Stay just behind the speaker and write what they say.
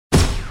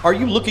Are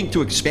you looking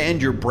to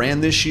expand your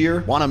brand this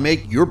year? Want to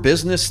make your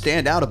business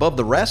stand out above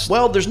the rest?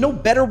 Well, there's no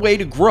better way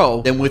to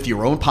grow than with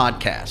your own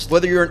podcast.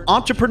 Whether you're an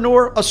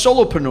entrepreneur, a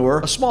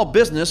solopreneur, a small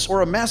business,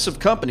 or a massive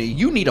company,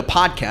 you need a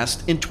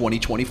podcast in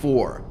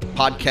 2024.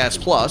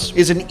 Podcast Plus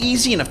is an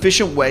easy and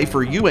efficient way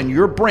for you and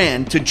your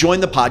brand to join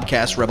the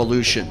podcast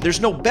revolution. There's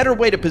no better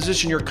way to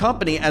position your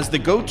company as the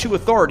go-to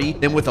authority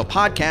than with a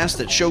podcast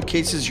that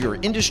showcases your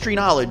industry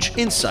knowledge,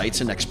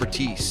 insights, and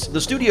expertise.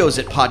 The studios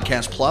at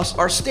Podcast Plus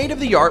are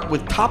state-of-the-art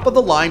with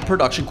top-of-the-line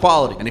production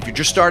quality. And if you're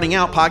just starting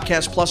out,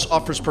 Podcast Plus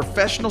offers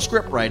professional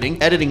script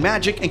writing, editing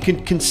magic, and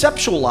can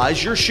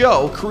conceptualize your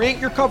show, create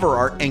your cover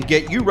art, and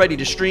get you ready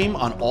to stream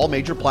on all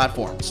major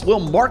platforms. We'll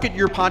market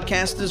your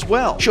podcast as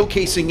well,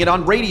 showcasing it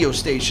on radio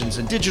stations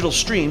and digital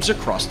streams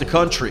across the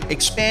country.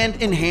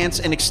 Expand, enhance,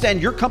 and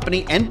extend your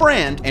company and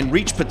brand and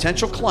reach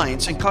potential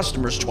clients and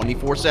customers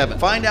 24/7.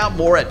 Find out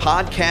more at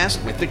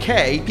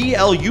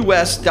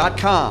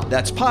podcastwithak.plus.com.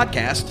 That's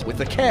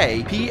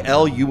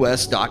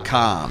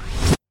podcastwithak.plus.com.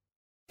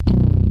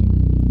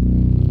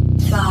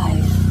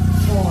 5,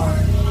 4,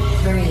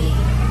 3,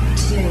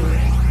 2,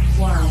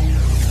 1.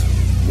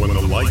 When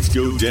the lights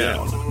go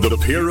down, the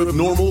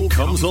paranormal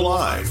comes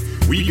alive.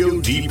 We go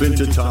deep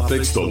into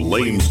topics the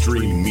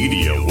lamestream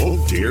media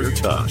won't dare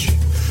touch.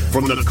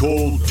 From the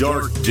cold,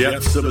 dark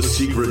depths of a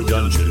secret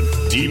dungeon,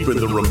 deep in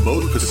the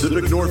remote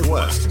Pacific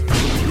Northwest,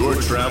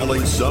 you're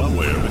traveling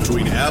somewhere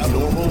between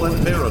abnormal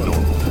and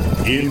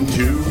paranormal,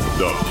 into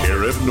the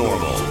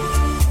Paranormal.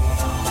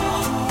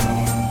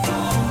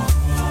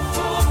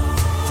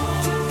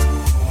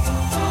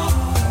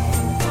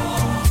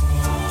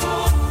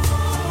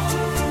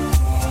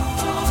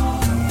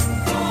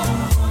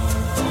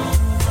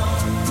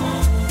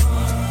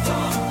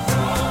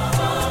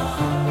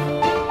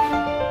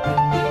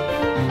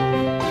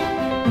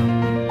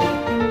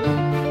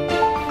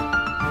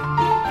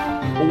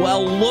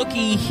 Well,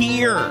 looky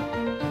here.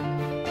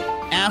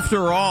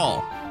 After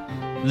all,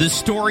 the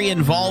story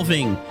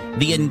involving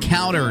the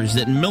encounters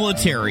that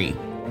military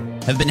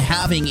have been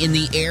having in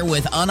the air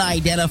with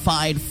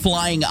unidentified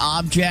flying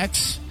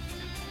objects,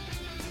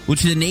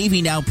 which the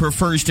Navy now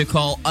prefers to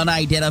call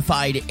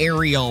unidentified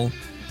aerial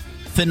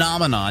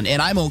phenomenon.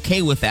 And I'm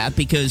okay with that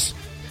because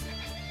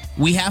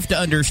we have to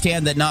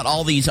understand that not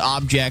all these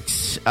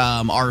objects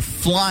are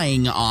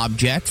flying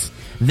objects.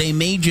 They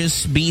may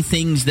just be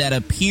things that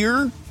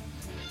appear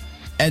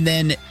and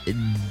then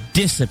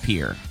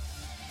disappear.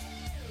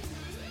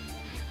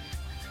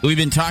 We've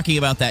been talking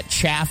about that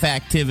chaff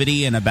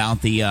activity and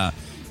about the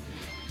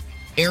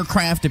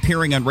aircraft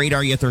appearing on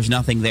radar, yet there's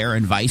nothing there,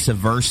 and vice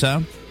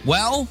versa.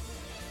 Well,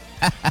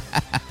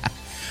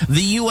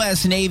 the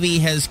U.S. Navy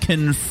has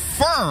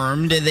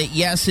confirmed that,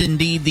 yes,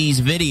 indeed, these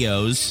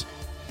videos,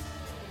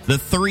 the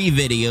 3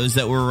 videos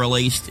that were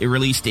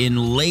released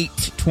in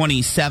late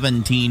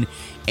 2017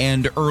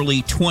 and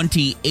early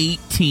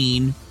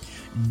 2018,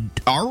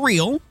 are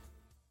real.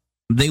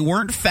 They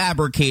weren't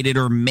fabricated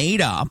or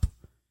made up.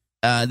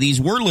 These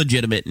were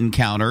legitimate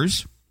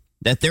encounters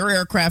that their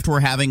aircraft were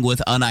having with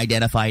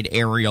unidentified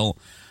aerial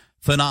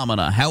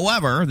phenomena.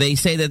 However, they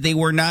say that they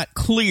were not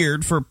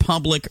cleared for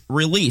public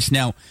release.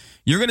 Now,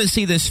 you're going to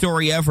see this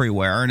story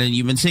everywhere, and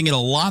you've been seeing it a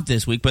lot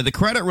this week, but the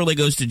credit really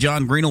goes to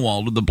John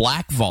Greenewald of the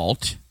Black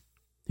Vault,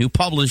 who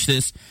published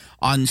this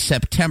on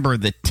September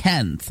the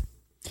 10th,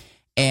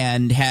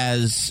 and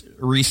has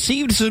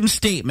received some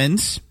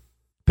statements,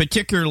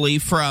 particularly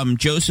from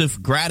Joseph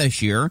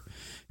Gradisher,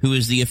 who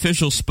is the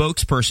official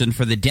spokesperson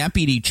for the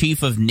Deputy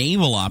Chief of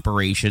Naval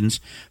Operations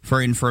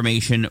for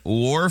Information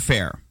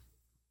Warfare.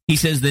 He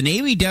says the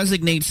Navy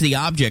designates the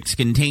objects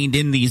contained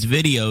in these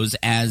videos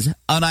as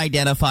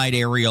unidentified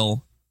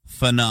aerial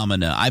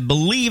phenomena. I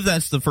believe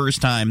that's the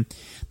first time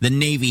the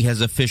Navy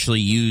has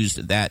officially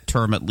used that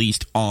term, at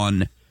least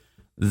on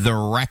the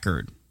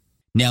record.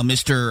 Now,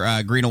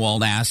 Mr.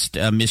 Greenewald asked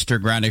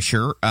Mr.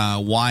 Gradisher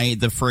why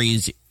the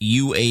phrase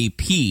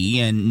UAP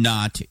and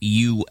not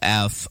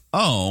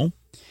UFO.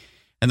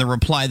 And the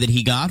reply that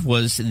he got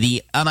was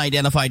the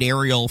unidentified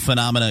aerial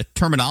phenomena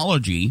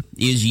terminology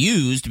is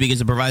used because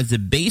it provides the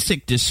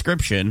basic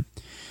description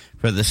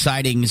for the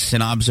sightings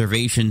and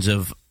observations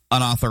of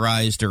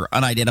unauthorized or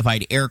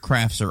unidentified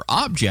aircrafts or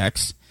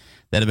objects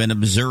that have been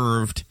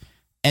observed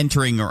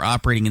entering or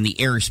operating in the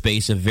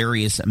airspace of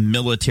various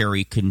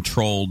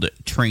military-controlled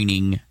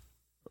training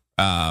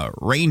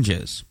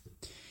ranges.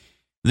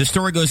 The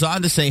story goes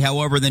on to say,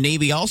 however, the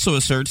Navy also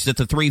asserts that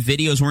the 3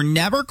 videos were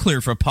never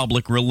cleared for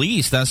public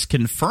release, thus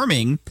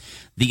confirming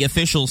the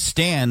official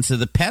stance of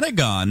the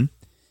Pentagon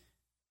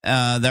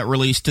that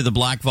released to the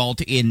Black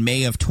Vault in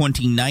May of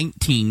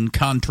 2019,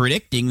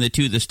 contradicting the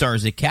To the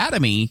Stars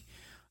Academy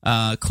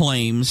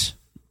claims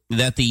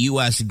that the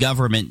U.S.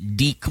 government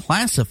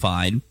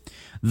declassified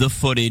the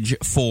footage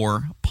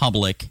for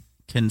public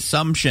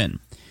consumption.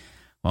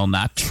 Well,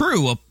 not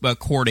true,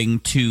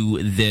 according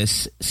to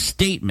this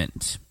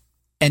statement.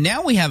 And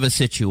now we have a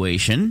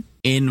situation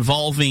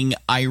involving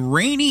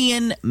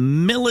Iranian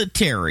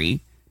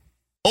military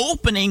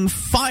opening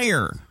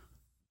fire.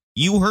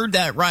 You heard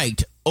that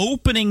right.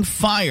 Opening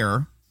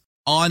fire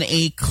on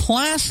a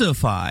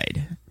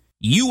classified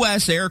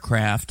U.S.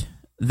 aircraft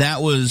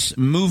that was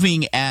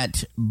moving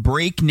at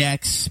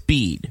breakneck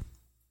speed.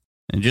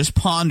 And just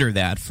ponder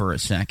that for a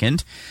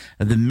second.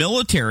 The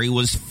military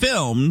was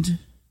filmed,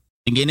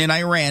 again in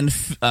Iran,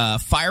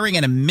 firing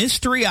at a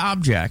mystery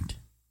object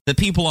that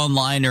people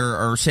online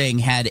are saying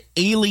had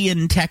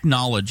alien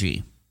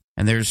technology.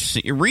 And there's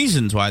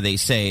reasons why they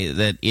say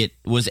that it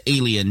was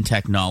alien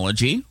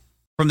technology.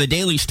 From the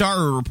Daily Star,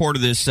 who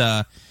reported this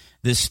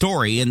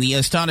story, in the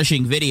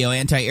astonishing video,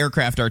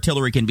 anti-aircraft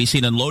artillery can be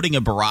seen unloading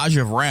a barrage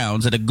of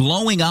rounds at a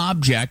glowing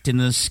object in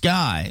the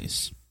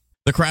skies.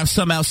 The craft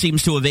somehow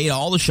seems to evade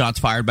all the shots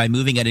fired by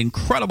moving at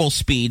incredible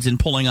speeds and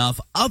pulling off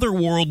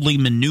otherworldly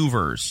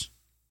maneuvers.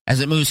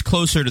 As it moves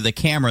closer to the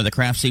camera, the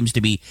craft seems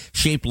to be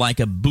shaped like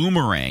a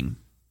boomerang.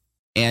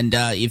 And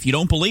if you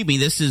don't believe me,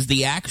 this is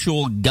the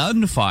actual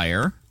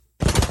gunfire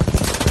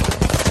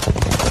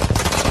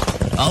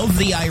of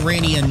the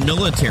Iranian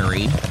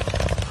military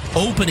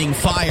opening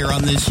fire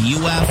on this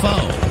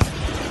UFO.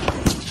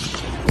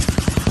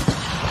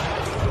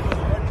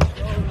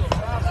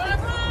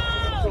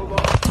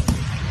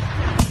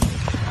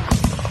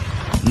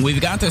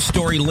 We've got the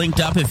story linked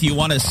up if you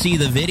want to see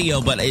the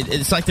video, but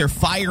it's like they're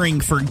firing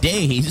for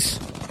days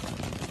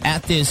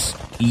at this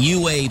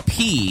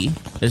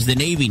UAP, as the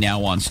Navy now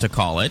wants to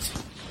call it.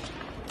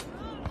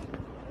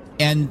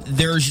 And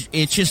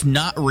it's just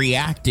not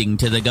reacting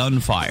to the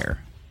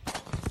gunfire.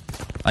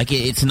 Like,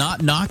 it's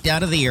not knocked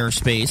out of the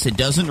airspace. It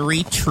doesn't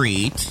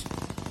retreat.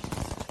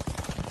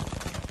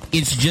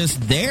 It's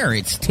just there.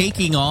 It's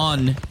taking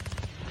on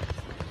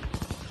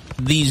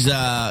these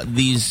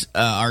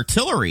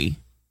artillery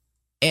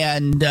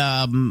and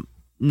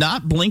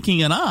not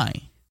blinking an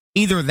eye.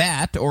 Either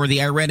that or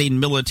the Iranian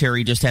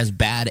military just has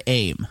bad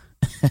aim.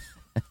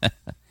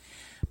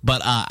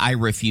 But I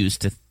refuse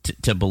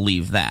to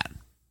believe that.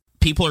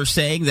 People are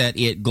saying that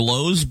it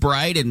glows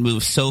bright and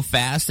moves so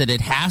fast that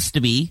it has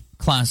to be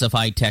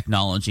classified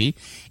technology.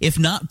 If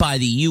not by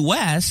the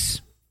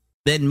U.S.,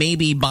 then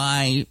maybe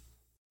by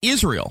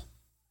Israel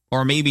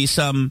or maybe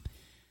some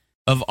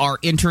of our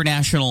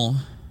international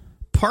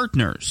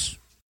partners.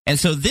 And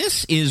so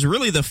this is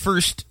really the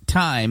first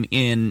time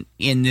in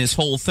this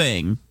whole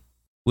thing,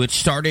 which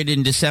started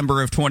in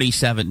December of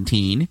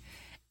 2017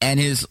 and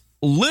has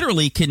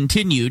literally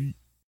continued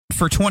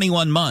for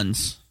 21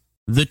 months,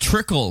 the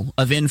trickle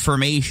of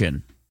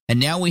information. And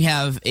now we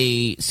have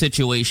a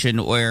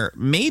situation where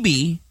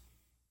maybe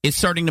it's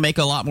starting to make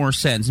a lot more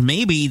sense.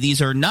 Maybe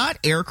these are not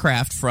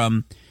aircraft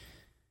from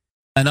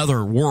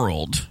another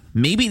world.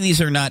 Maybe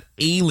these are not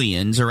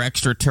aliens or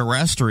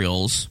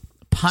extraterrestrials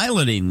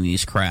piloting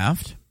these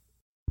craft.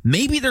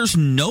 Maybe there's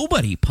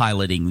nobody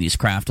piloting these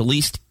craft, at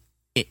least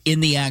in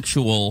the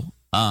actual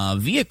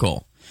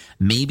vehicle.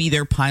 Maybe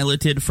they're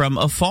piloted from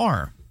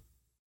afar,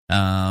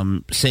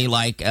 say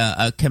like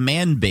a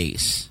command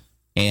base,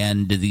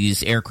 and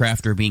these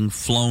aircraft are being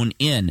flown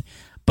in.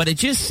 But it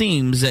just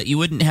seems that you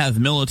wouldn't have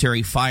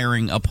military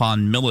firing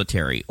upon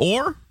military.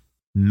 Or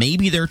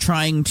maybe they're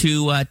trying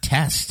to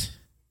test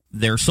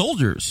their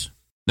soldiers,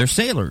 their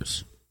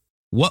sailors.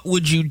 What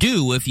would you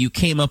do if you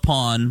came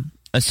upon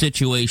a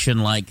situation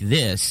like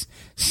this?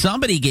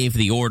 Somebody gave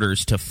the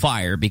orders to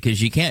fire,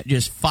 because you can't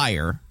just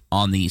fire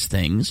on these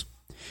things.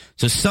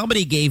 So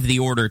somebody gave the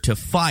order to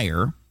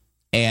fire,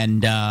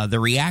 and the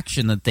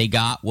reaction that they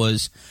got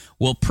was,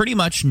 well, pretty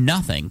much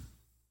nothing.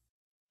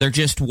 There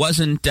just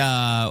wasn't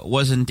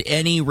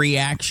any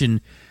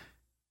reaction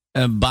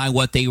by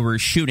what they were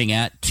shooting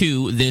at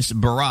to this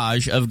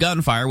barrage of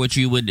gunfire, which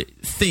you would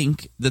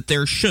think that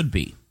there should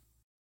be.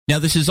 Now,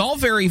 this is all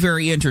very,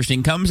 very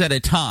interesting. Comes at a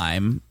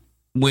time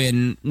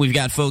when we've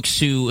got folks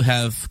who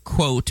have,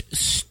 quote,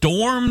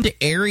 stormed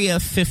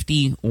Area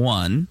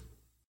 51.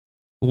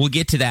 We'll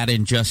get to that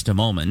in just a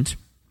moment.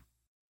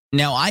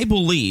 Now, I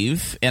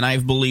believe, and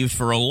I've believed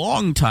for a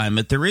long time,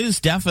 that there is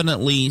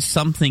definitely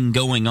something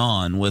going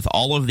on with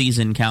all of these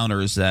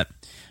encounters that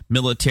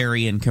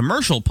military and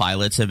commercial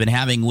pilots have been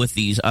having with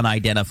these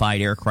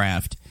unidentified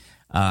aircraft.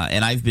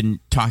 And I've been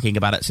talking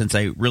about it since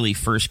I really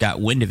first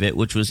got wind of it,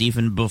 which was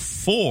even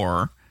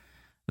before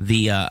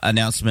the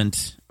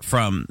announcement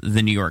from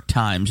the New York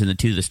Times and the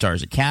To the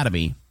Stars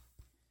Academy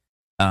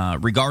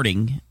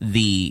regarding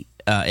the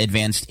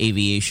Advanced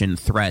Aviation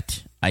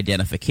Threat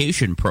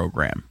Identification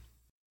Program.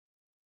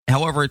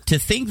 However, to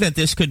think that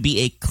this could be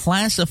a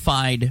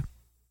classified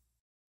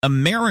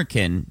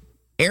American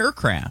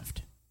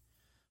aircraft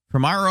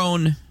from our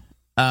own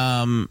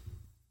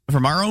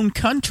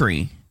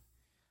country,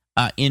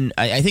 I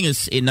think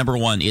it's number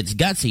one, it's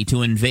gutsy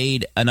to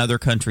invade another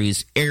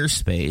country's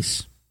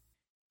airspace,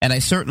 and I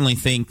certainly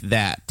think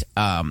that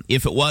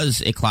if it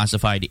was a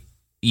classified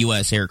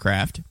U.S.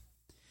 aircraft,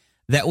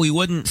 that we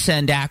wouldn't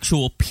send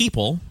actual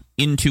people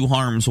into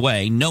harm's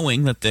way,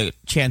 knowing that the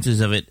chances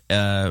of it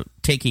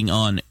taking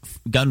on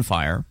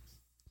gunfire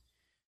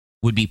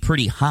would be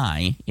pretty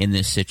high in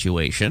this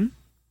situation.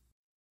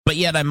 But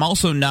yet I'm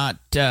also not,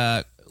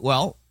 I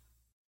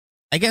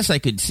guess I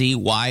could see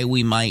why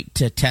we might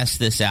test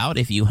this out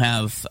if you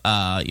have,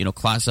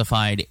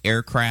 classified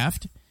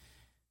aircraft.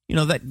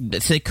 that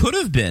they could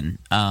have been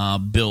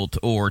built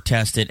or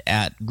tested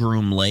at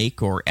Groom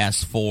Lake or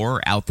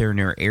S4 out there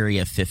near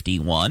Area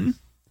 51.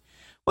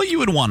 Well, you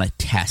would want to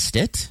test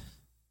it.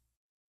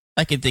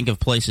 I could think of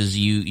places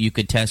you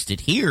could test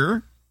it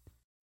here,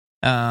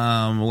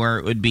 where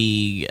it would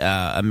be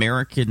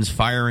Americans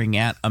firing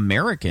at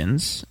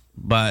Americans.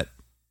 But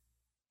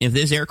if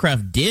this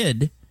aircraft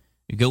did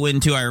go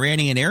into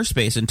Iranian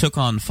airspace and took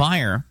on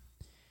fire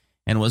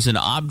and was an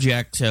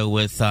object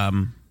with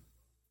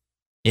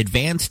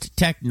advanced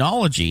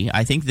technology,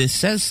 I think this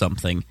says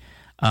something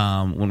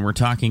when we're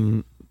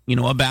talking,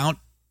 about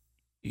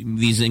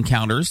these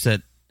encounters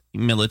that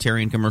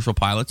military and commercial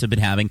pilots have been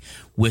having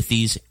with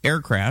these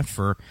aircraft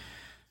for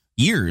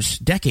years,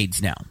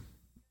 decades now.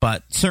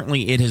 But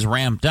certainly it has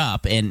ramped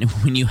up, and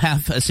when you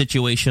have a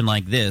situation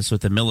like this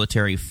with the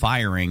military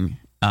firing,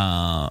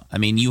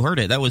 you heard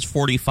it. That was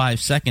 45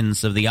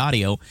 seconds of the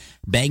audio.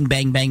 Bang,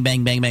 bang, bang,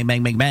 bang, bang, bang,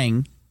 bang, bang,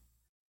 bang.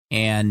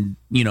 And,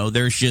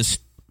 there's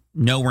just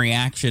no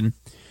reaction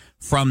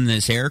from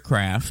this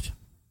aircraft.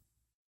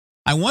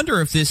 I wonder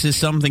if this is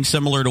something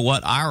similar to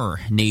what our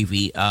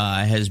Navy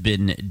has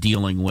been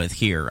dealing with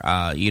here.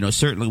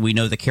 Certainly we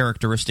know the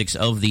characteristics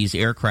of these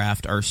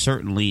aircraft are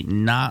certainly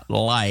not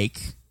like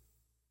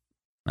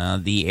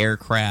the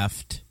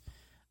aircraft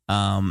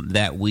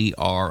that we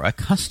are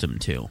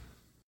accustomed to.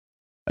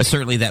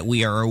 Certainly that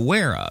we are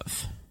aware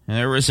of.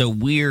 There was a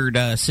weird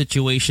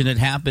situation that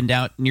happened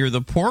out near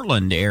the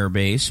Portland Air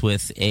Base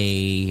with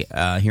here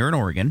in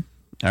Oregon,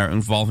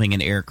 involving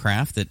an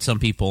aircraft that some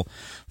people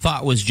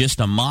thought was just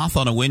a moth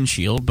on a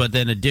windshield, but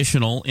then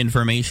additional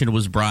information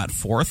was brought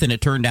forth, and it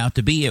turned out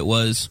to be it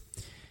was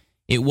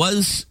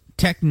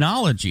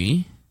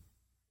technology,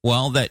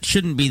 that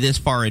shouldn't be this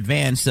far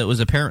advanced, that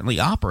was apparently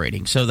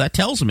operating. So that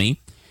tells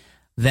me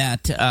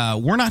that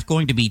we're not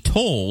going to be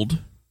told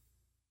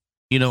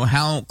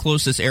how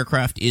close this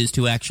aircraft is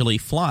to actually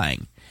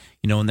flying.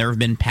 And there have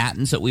been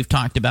patents that we've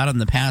talked about in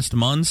the past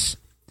months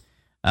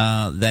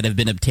that have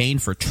been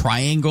obtained for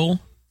triangle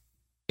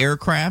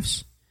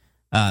aircrafts.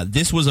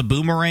 This was a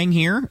boomerang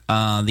here.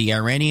 The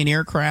Iranian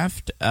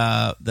aircraft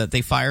that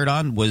they fired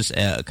on was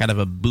kind of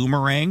a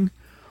boomerang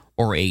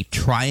or a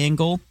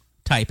triangle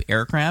type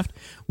aircraft,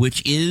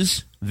 which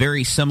is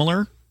very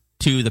similar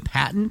to the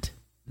patent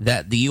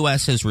that the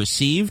U.S. has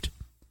received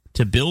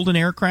to build an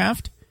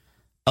aircraft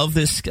of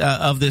this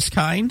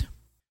kind.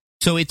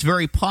 So it's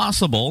very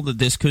possible that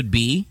this could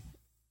be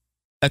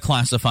a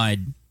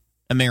classified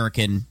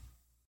American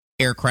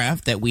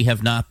aircraft that we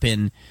have not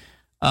been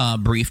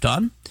briefed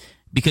on,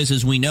 because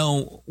as we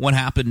know, what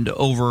happened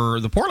over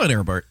the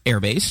Portland Air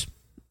Base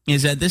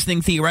is that this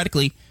thing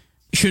theoretically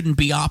shouldn't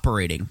be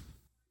operating,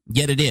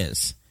 yet it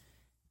is.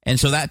 And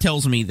so that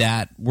tells me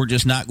that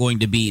there's not going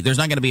to be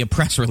a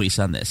press release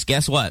on this.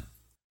 Guess what?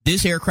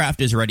 This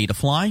aircraft is ready to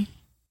fly,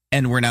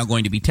 and we're now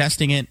going to be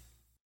testing it,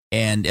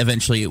 and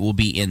eventually it will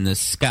be in the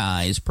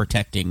skies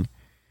protecting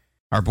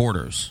our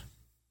borders.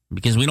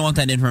 Because we don't want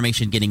that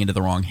information getting into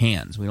the wrong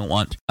hands. We don't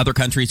want other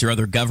countries or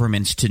other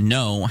governments to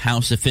know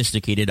how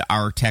sophisticated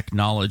our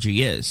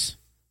technology is.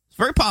 It's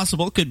very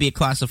possible it could be a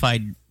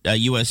classified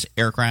U.S.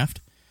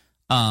 aircraft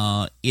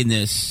in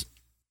this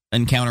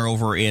encounter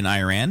over in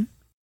Iran.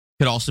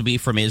 Could also be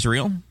from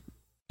Israel.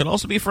 Could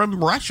also be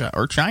from Russia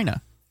or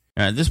China.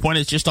 At this point,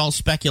 it's just all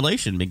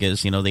speculation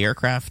because, the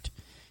aircraft,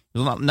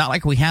 not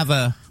like we have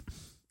a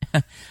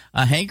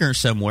hangar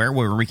somewhere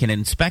where we can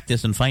inspect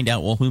this and find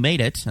out, who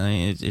made it.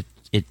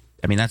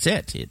 That's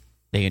it.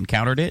 They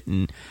encountered it,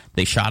 and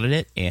they shot at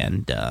it,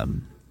 and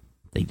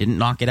they didn't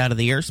knock it out of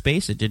the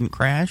airspace. It didn't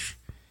crash.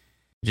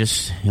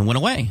 It went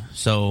away.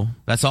 So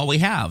that's all we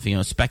have.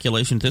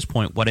 Speculation at this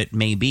point, what it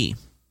may be.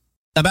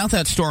 About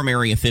that Storm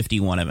Area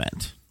 51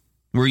 event,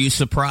 were you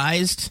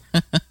surprised?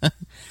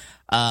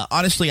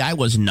 Honestly, I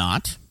was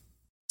not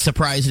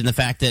surprised in the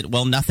fact that,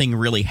 nothing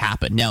really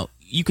happened. Now,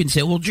 you can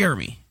say,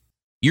 Jeremy,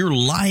 you're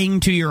lying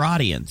to your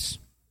audience.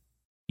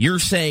 You're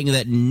saying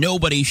that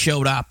nobody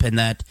showed up and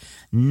that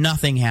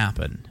nothing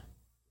happened.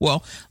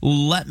 Well,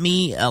 let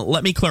me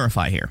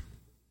clarify here.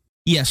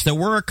 Yes, there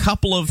were a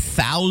couple of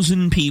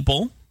thousand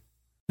people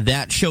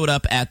that showed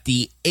up at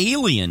the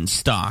Alien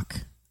Stock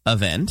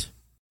event,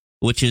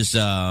 which is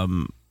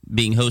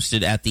being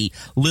hosted at the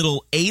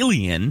Little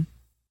Alien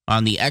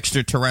on the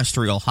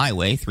extraterrestrial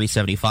highway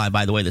 375.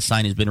 By the way, the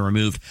sign has been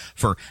removed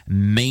for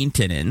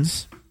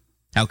maintenance.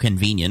 How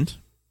convenient.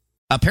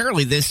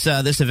 Apparently, this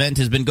event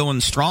has been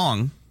going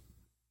strong.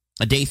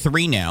 Day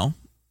 3 now,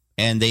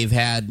 and they've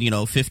had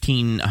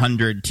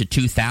 1,500 to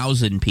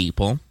 2,000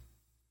 people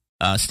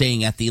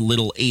staying at the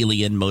Little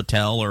Alien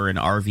Motel or in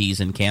RVs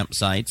and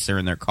campsites. They're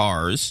in their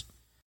cars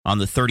on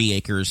the 30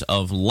 acres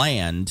of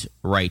land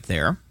right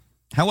there.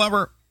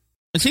 However,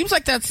 it seems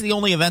like that's the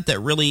only event that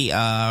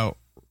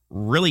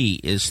really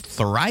is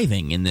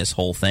thriving in this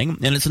whole thing,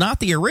 and it's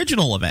not the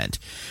original event.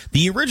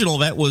 The original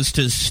event was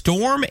to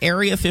storm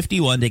Area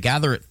 51 to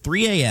gather at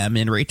 3 a.m.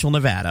 in Rachel,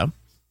 Nevada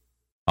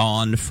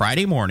on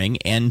Friday morning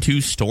and to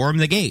storm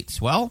the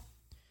gates. Well,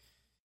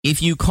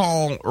 if you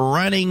call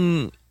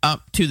running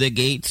up to the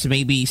gates,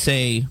 maybe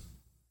say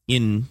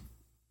in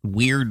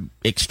weird,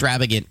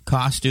 extravagant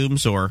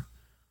costumes or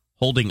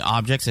holding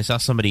objects. I saw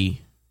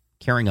somebody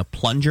carrying a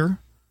plunger,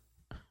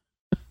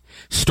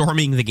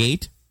 storming the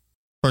gate.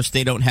 Of course,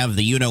 they don't have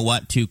the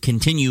you-know-what to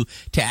continue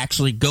to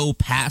actually go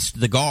past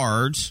the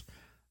guards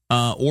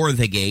or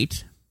the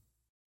gate.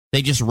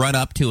 They just run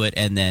up to it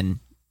and then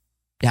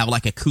have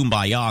like a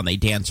kumbaya, and they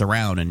dance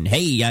around and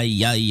hey, ya,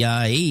 ya,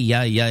 ya, hey,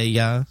 ya, ya,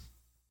 ya.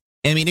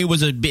 I mean, it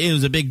was a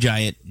big,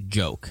 giant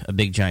joke,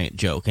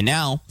 And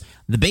now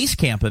the base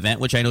camp event,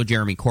 which I know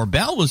Jeremy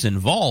Corbell was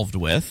involved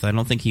with, I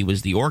don't think he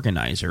was the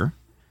organizer,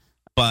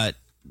 but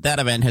that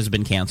event has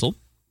been canceled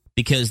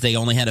because they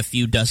only had a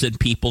few dozen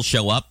people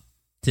show up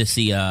to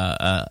see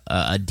a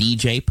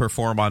DJ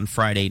perform on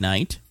Friday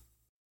night.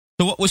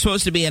 So what was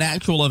supposed to be an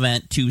actual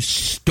event to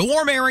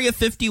storm Area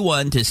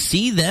 51 to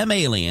see them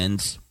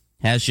aliens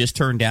has just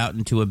turned out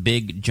into a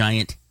big,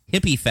 giant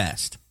hippie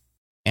fest.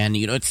 And,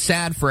 you know, it's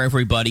sad for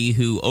everybody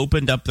who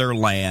opened up their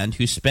land,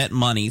 who spent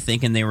money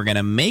thinking they were going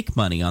to make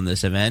money on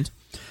this event.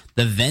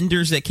 The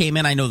vendors that came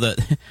in, I know the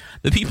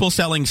people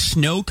selling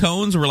snow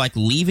cones were like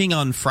leaving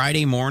on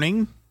Friday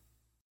morning.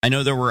 I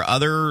know there were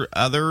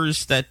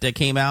others that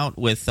came out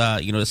with,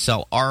 to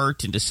sell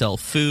art and to sell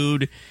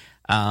food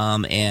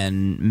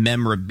and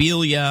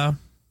memorabilia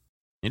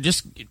and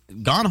just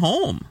gone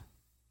home.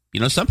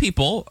 You know, some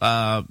people,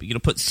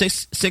 put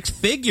six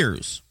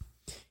figures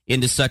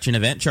into such an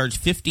event,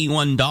 charged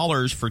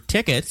 $51 for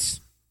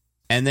tickets,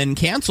 and then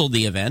canceled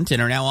the event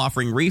and are now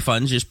offering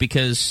refunds just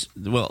because,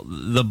 well,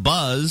 the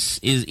buzz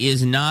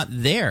is not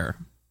there.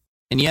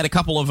 And you had a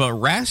couple of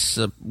arrests.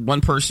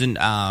 One person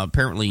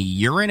apparently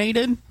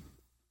urinated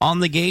on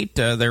the gate.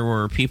 There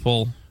were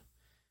people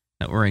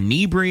that were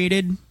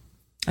inebriated.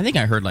 I think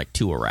I heard like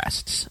 2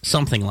 arrests,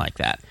 something like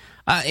that.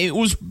 It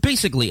was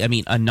basically,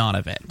 a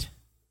non-event.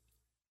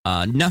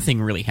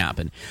 Nothing really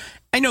happened.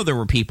 I know there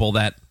were people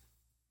that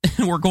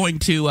were going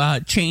to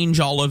change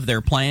all of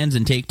their plans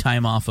and take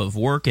time off of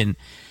work and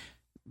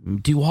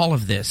do all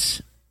of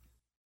this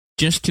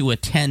just to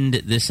attend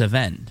this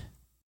event.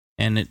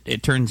 And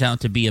it turns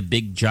out to be a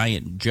big,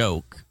 giant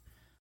joke.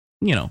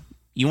 You know,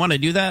 you want to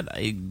do that?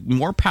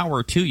 More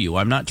power to you.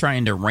 I'm not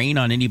trying to rain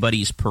on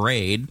anybody's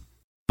parade,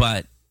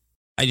 but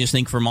I just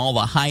think from all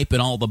the hype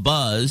and all the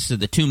buzz to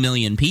the 2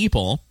 million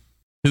people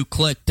who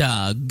clicked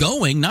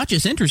going, not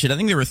just interested. I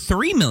think there were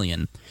 3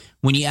 million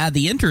when you add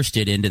the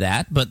interested into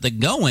that, but the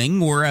going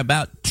were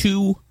about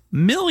 2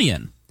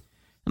 million.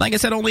 And like I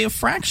said, only a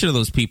fraction of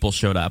those people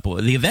showed up.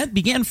 The event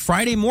began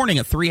Friday morning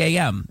at 3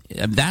 a.m.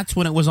 That's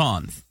when it was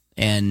on.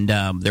 And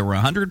there were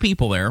 100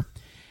 people there,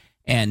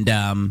 and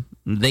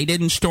they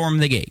didn't storm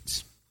the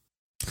gates.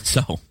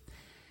 So,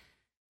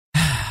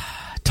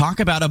 talk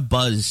about a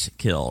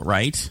buzzkill,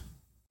 right?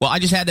 Well, I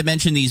just had to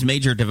mention these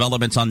major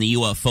developments on the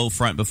UFO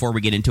front before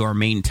we get into our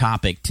main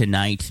topic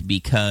tonight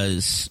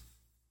because,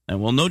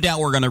 well, no doubt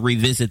we're going to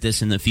revisit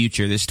this in the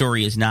future. This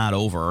story is not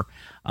over.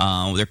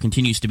 There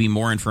continues to be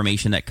more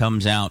information that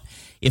comes out,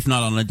 if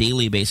not on a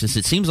daily basis.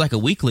 It seems like a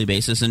weekly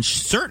basis and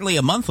certainly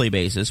a monthly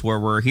basis where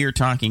we're here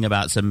talking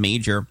about some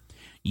major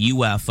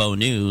UFO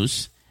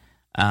news.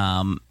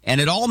 And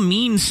it all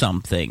means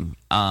something.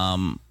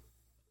 All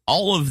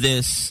of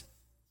this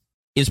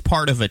is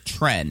part of a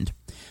trend.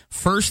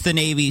 First, the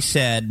Navy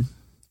said,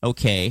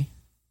 okay,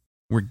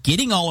 we're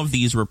getting all of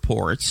these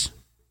reports.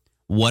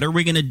 What are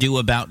we going to do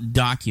about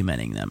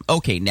documenting them?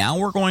 Okay, now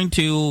we're going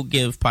to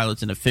give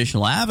pilots an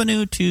official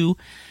avenue to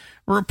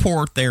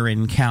report their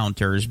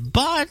encounters,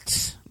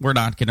 but we're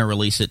not going to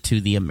release it to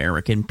the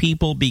American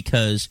people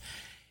because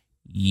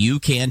you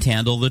can't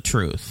handle the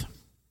truth.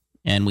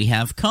 And we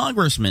have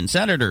congressmen,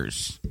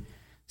 senators,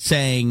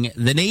 saying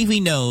the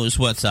Navy knows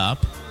what's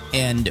up,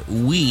 and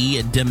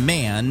we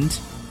demand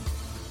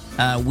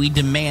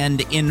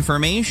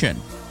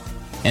information.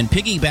 And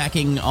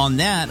piggybacking on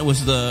that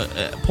was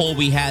the poll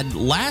we had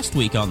last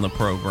week on the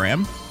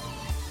program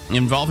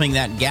involving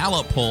that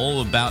Gallup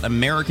poll about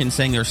Americans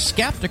saying they're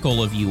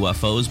skeptical of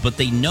UFOs, but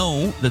they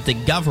know that the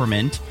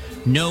government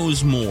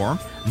knows more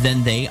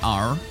than they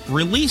are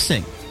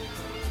releasing.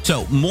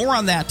 So more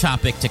on that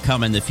topic to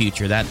come in the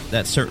future.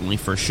 That's certainly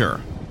for sure.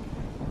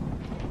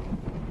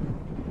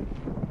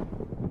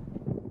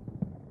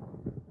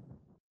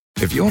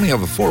 If you only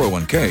have a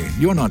 401k,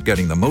 you're not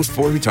getting the most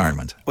for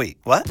retirement. Wait,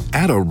 what?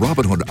 Add a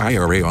Robinhood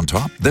IRA on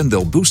top, then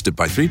they'll boost it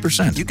by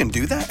 3%. You can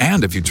do that?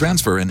 And if you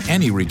transfer in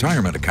any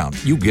retirement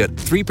account, you get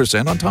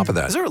 3% on top of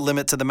that. Is there a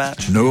limit to the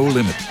match? No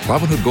limit.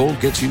 Robinhood Gold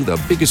gets you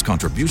the biggest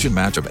contribution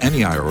match of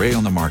any IRA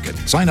on the market.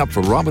 Sign up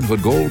for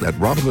Robinhood Gold at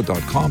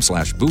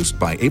Robinhood.com/boost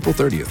by April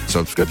 30th.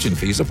 Subscription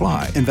fees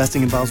apply.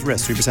 Investing involves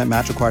risk. 3%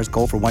 match requires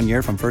gold for 1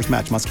 year from first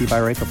match. Must keep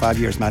IRA for 5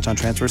 years. Match on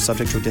transfers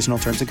subject to additional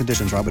terms and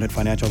conditions. Robinhood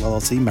Financial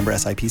LLC, member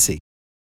SIPC.